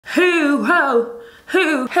Hoo ho.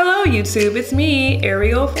 Who? Hello YouTube, it's me,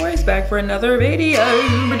 Ariel Force, back for another video.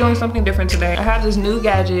 We're doing something different today. I have this new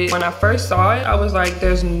gadget. When I first saw it, I was like,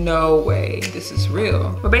 there's no way this is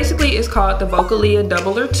real. But basically, it's called the Vochlea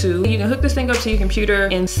Dubler 2. You can hook this thing up to your computer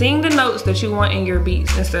and sing the notes that you want in your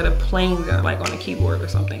beats instead of playing them like on a keyboard or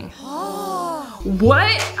something. What?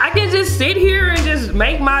 I can just sit here and just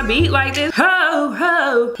make my beat like this? Ho,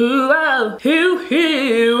 ho, hoo, oh, hoo,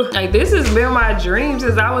 hoo. Like, this has been my dream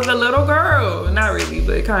since I was a little girl. Not really,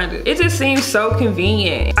 but kind of. It just seems so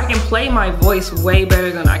convenient. I can play my voice way better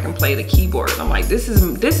than I can play the keyboard. I'm like, this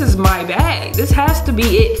is my bag. This has to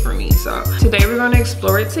be it for me. So today we're gonna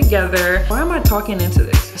explore it together. Why am I talking into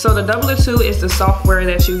this? So the Dubler 2 is the software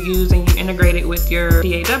that you use and you integrate it with your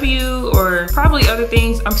DAW or probably other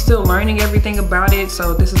things. I'm still learning everything about it,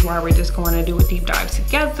 so this is why we're just going to do a deep dive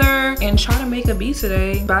together and try to make a beat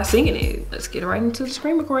today by singing it. Let's get right into the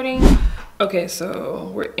screen recording. Okay, so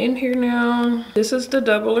we're in here now. This is the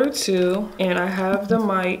Dubler 2 and I have the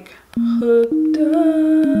mic hooked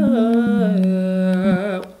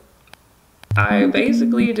up. I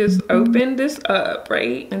basically just opened this up,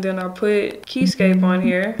 right? And then I put Keyscape on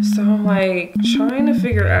here. So I'm like trying to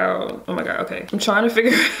figure out, oh my God, okay. I'm trying to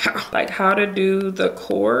figure out like how to do the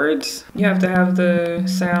chords. You have to have the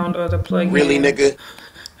sound or the plug-in. Really, nigga?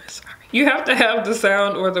 Sorry. You have to have the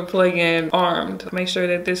sound or the plug-in armed. Make sure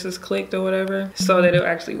that this is clicked or whatever so that it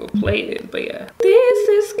actually will play it. But yeah, this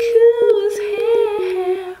is cool as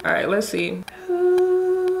hell. All right, let's see.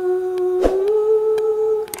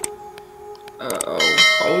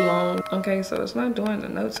 Hold on. Okay, so it's not doing the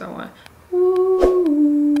notes I want.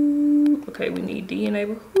 Ooh. Okay, we need D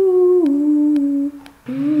enable. Ooh.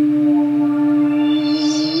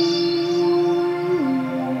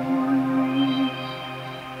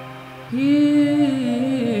 Yeah.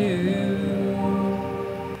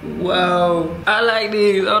 Whoa, I like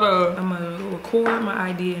these. Hold on. I'm gonna record my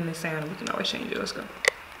idea in the sound. We can always change it. Let's go.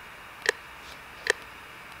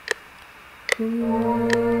 Ooh.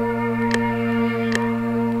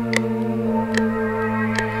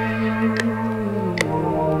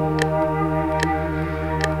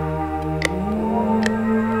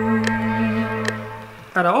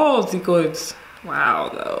 Out of all the goods. Wow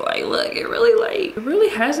though, like look, it really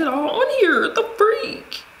has it all on here. The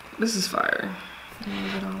freak. This is fire.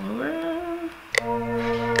 Move it all over.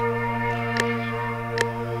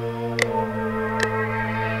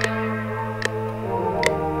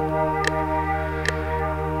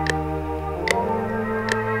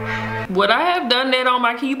 Would I have done that on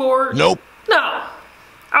my keyboard? Nope. No.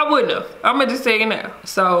 I wouldn't have. I'm gonna just say it now.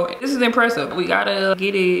 So this is impressive. We gotta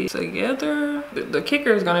get it together. The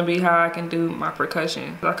kicker is gonna be how I can do my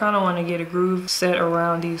percussion. I kind of want to get a groove set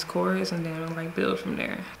around these chords and then like build from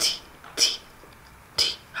there. T, T,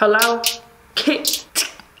 T. Hello? Kick. T,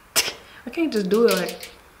 T. I can't just do it like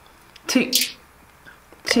T,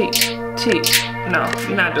 T, T. No,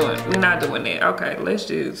 we're not doing that. Okay, let's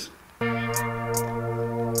just.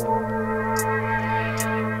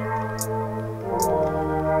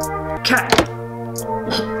 Cat.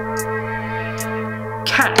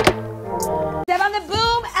 Cat. Step on the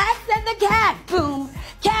boom, accent the cat. Boom,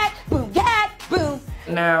 cat, boom.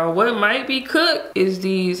 Now, what might be cooked is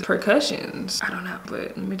these percussions. I don't know,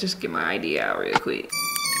 but let me just get my idea out real quick.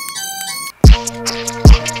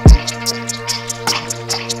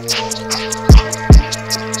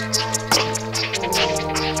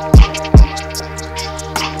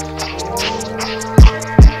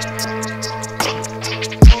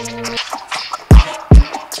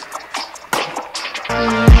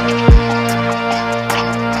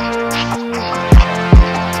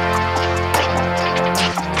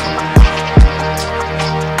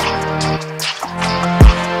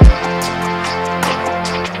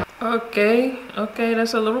 Okay,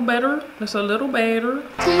 that's a little better. That's a little better.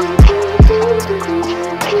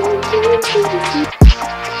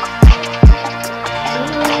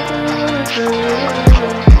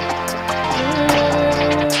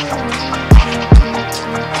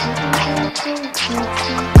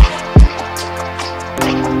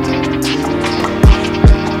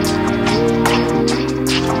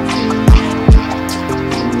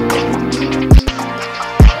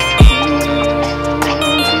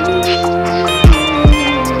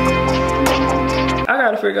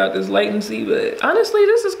 Figure out this latency, but honestly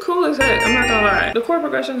this is cool as heck. I'm not gonna lie, the chord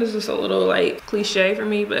progression is just a little like cliche for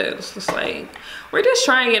me, but it's just like we're just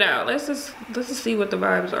trying it out. Let's just see what the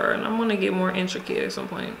vibes are, and I'm gonna get more intricate at some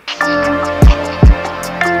point.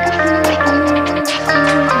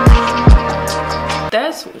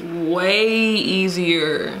 That's way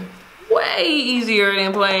easier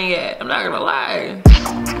than playing it. I'm not gonna lie.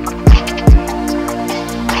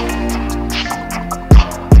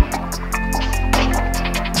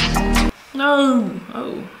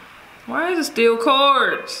 Why is it still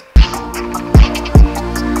chords?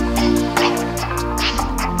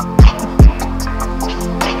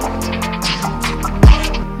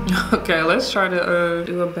 Okay, let's try to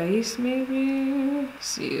do a bass maybe.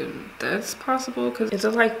 See if that's possible. Cause is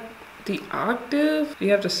it like the octave? You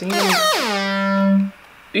have to sing in,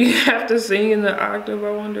 you have to sing in the octave,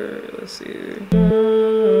 I wonder. Let's see.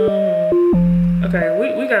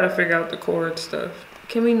 Okay, we gotta figure out the chord stuff.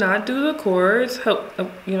 Can we not do the chords? Help,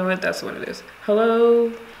 oh, you know what, that's what it is.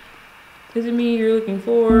 Hello, is it me you're looking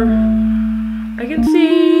for? I can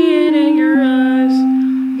see it in your eyes.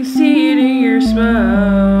 I can see it in your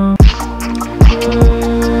smile.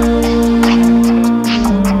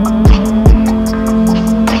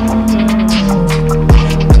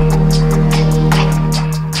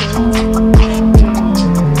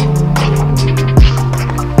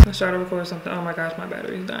 Let's try to record something. Oh my gosh, my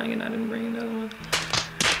battery's dying and I didn't bring another one.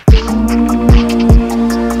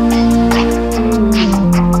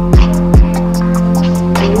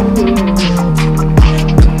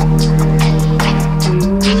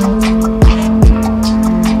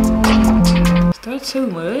 Is that too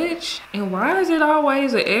much? And why is it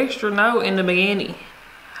always an extra note in the beginning?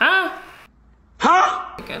 Huh? Huh?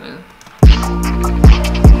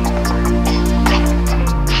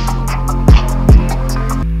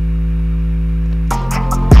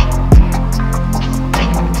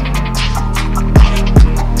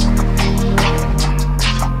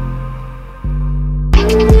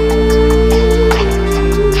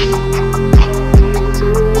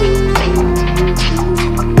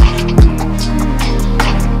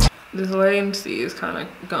 This latency is kind of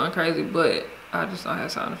going crazy, but I just don't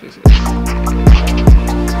have time to fix it.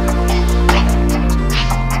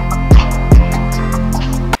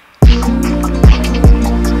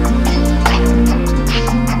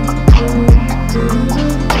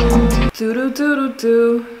 Do do do do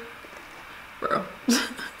do, bro.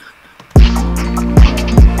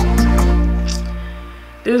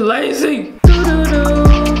 This is lazy. Do do do.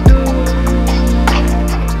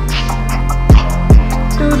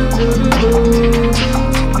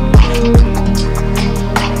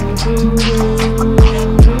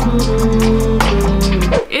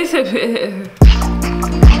 It's a bit.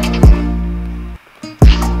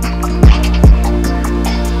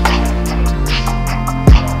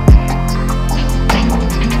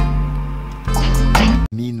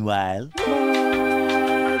 Meanwhile.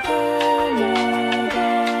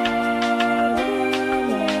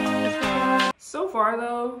 So far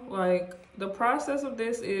though, like the process of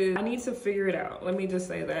this is I need to figure it out. Let me just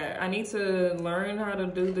say that. I need to learn how to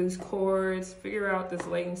do these chords, figure out this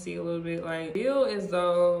latency a little bit. Like feel as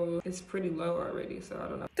though it's pretty low already, so I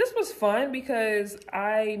don't know. This was fun because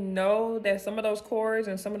I know that some of those chords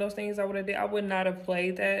and some of those things I would have did, I would not have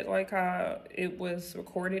played that like how it was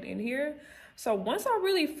recorded in here. So once I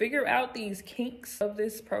really figure out these kinks of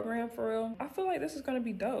this program for real, I feel like this is gonna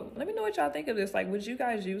be dope. Let me know what y'all think of this. Like, would you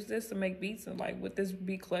guys use this to make beats, and like, would this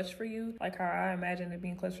be clutch for you? Like how I imagine it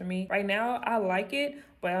being clutch for me. Right now, I like it,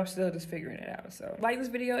 but I'm still just figuring it out. So like this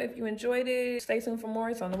video if you enjoyed it. Stay tuned for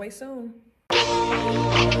more, it's on the way soon.